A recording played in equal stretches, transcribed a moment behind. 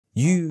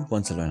You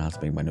want to learn how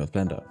to make money with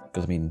Blender,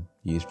 because I mean,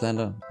 you use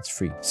Blender, it's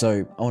free.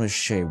 So I want to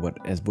share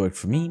what has worked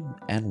for me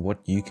and what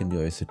you can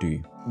also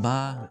do.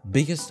 My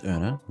biggest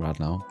earner right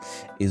now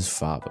is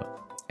Fiverr.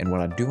 And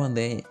what I do on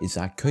there is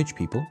I coach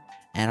people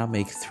and I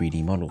make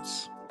 3D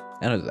models.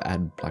 And I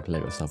add like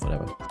Lego stuff,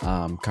 whatever.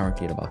 I'm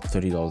currently at about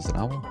 $30 an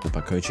hour with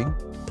my coaching,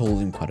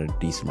 pulls in quite a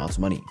decent amount of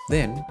money.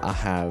 Then I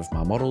have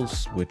my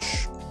models,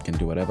 which can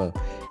do whatever.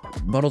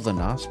 Models are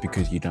nice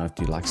because you don't have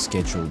to like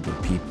schedule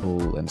with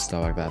people and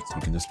stuff like that.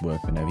 You can just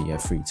work whenever you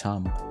have free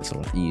time. It's a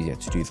lot easier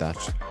to do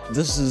that.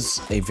 This is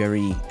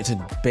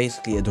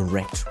basically a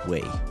direct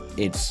way.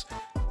 It's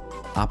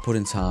I put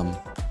in time,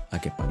 I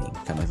get money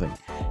kind of thing.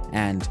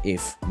 And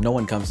if no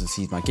one comes and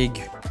sees my gig,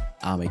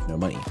 I make no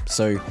money.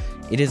 So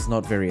it is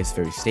not very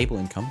stable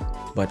income,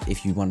 but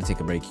if you want to take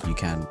a break, you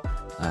can,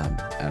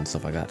 and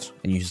stuff like that.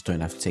 And you just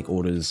don't have to take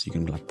orders. You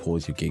can like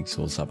pause your gigs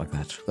or stuff like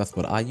that. That's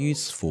what I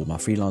use for my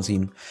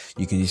freelancing.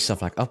 You can use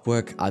stuff like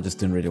Upwork. I just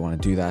didn't really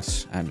want to do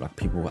that, and like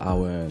people per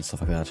hour and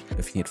stuff like that.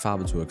 If you need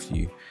Fiverr to work for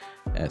you,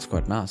 it's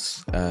quite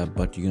nice.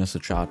 But you can also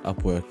try out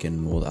Upwork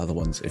and all the other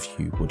ones if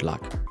you would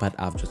like. But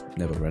I've just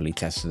never really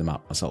tested them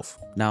out myself.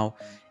 Now,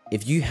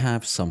 if you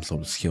have some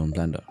sort of skill in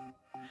Blender,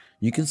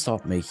 you can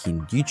start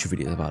making YouTube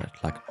videos about it,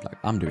 like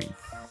I'm doing.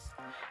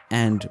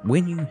 And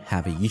when you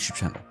have a YouTube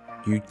channel,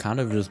 you kind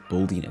of just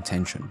building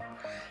attention,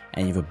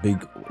 and you have a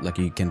big,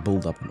 you can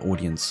build up an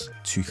audience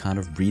to kind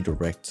of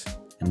redirect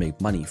and make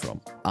money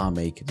from. I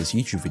make these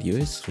YouTube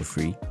videos for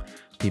free.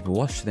 People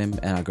watch them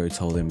and I go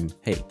tell them,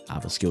 hey, I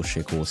have a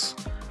Skillshare course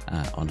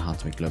on how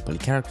to make low poly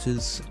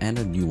characters and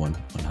a new one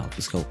on how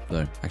to sculpt.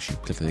 So actually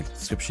click the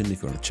description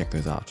if you want to check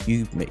those out.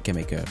 You can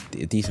make a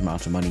decent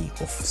amount of money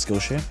off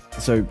Skillshare.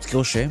 So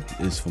Skillshare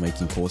is for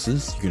making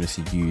courses. You can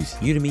also use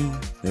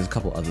Udemy. There's a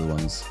couple other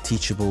ones,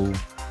 Teachable,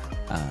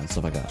 and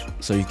stuff like that.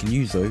 So you can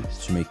use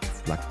those to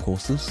make like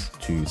courses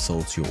to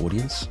sell to your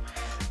audience.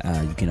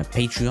 You can have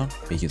Patreon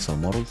where you can sell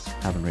models.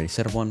 Haven't really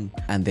set up one.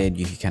 And then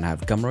you can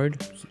have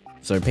Gumroad.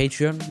 So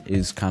Patreon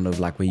is kind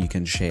of like where you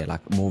can share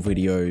like more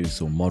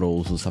videos or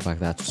models or stuff like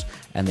that,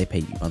 and they pay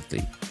you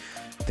monthly.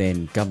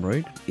 Then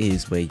Gumroad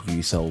is where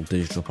you sell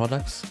digital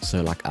products.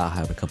 So like I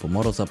have a couple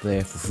models up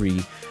there for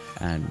free,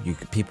 and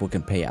people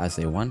can pay as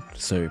they want.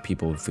 So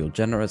people feel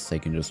generous, they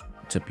can just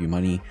tip you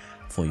money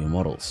for your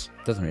models.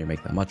 Doesn't really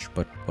make that much,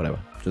 but whatever.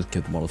 Just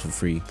give the models for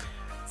free.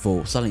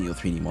 For selling your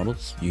 3D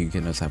models, you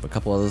can also have a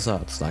couple other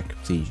sites like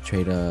CG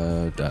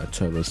Trader,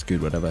 Turbo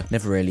Scoot, whatever.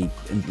 Never really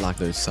like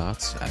those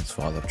sites as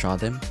far as I've tried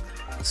them.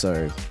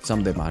 So some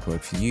of them might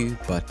work for you,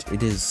 but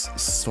quite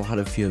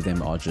a few of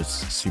them are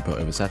just super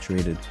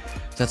oversaturated.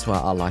 That's why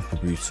I like the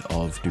route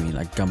of doing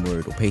like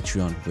Gumroad or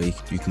Patreon, where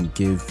you can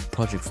give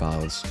project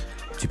files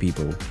to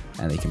people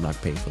and they can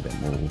like pay for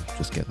them or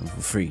just get them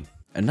for free.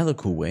 Another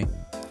cool way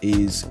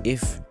is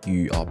if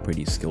you are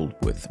pretty skilled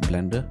with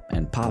Blender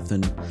and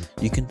Python,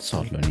 you can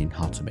start learning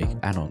how to make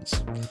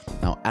add-ons.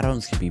 Now,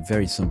 add-ons can be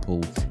very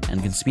simple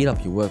and can speed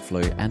up your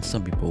workflow, and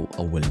some people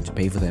are willing to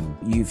pay for them.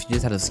 If you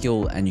just had a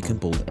skill and you can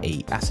build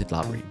a asset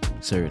library.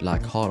 So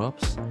like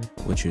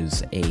HardOps, which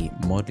is a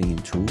modeling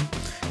tool,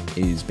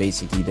 is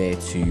basically there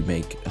to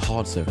make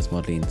hard surface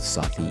modeling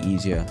slightly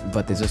easier.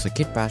 But there's also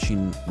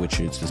Kitbashing, which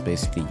is just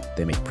basically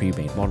they make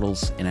pre-made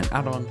models in an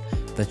add-on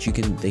that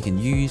they can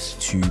use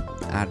to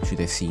add to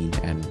their scene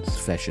and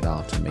flesh it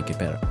out and make it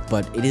better.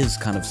 But it is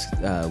kind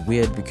of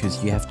weird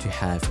because you have to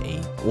have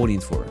an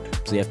audience for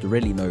it. So you have to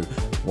really know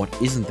what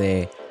isn't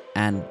there,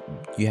 and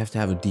you have to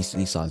have a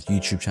decently sized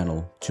YouTube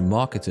channel to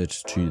market it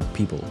to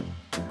people.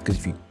 Because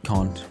if you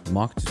can't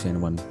market it to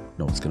anyone,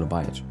 no one's gonna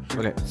buy it.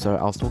 Okay, so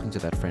I was talking to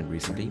that friend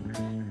recently,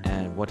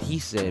 and what he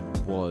said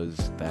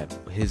was that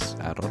his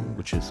add-on,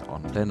 which is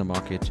on Blender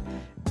Market,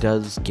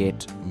 does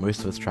get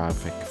most of its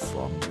traffic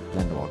from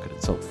Blender Market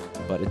itself,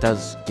 but it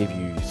does give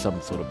you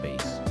some sort of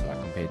base,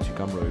 like compared to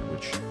Gumroad,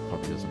 which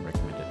probably doesn't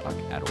recommend it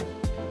like at all.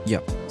 Yeah,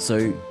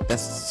 so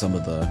that's some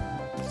of the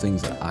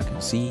things that I can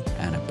see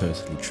and have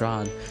personally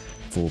tried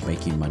for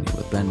making money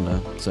with Blender.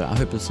 So I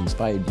hope this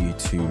inspired you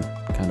to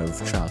kind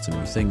of try out some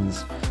new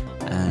things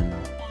and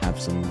have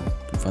some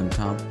fun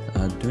time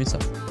doing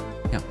stuff.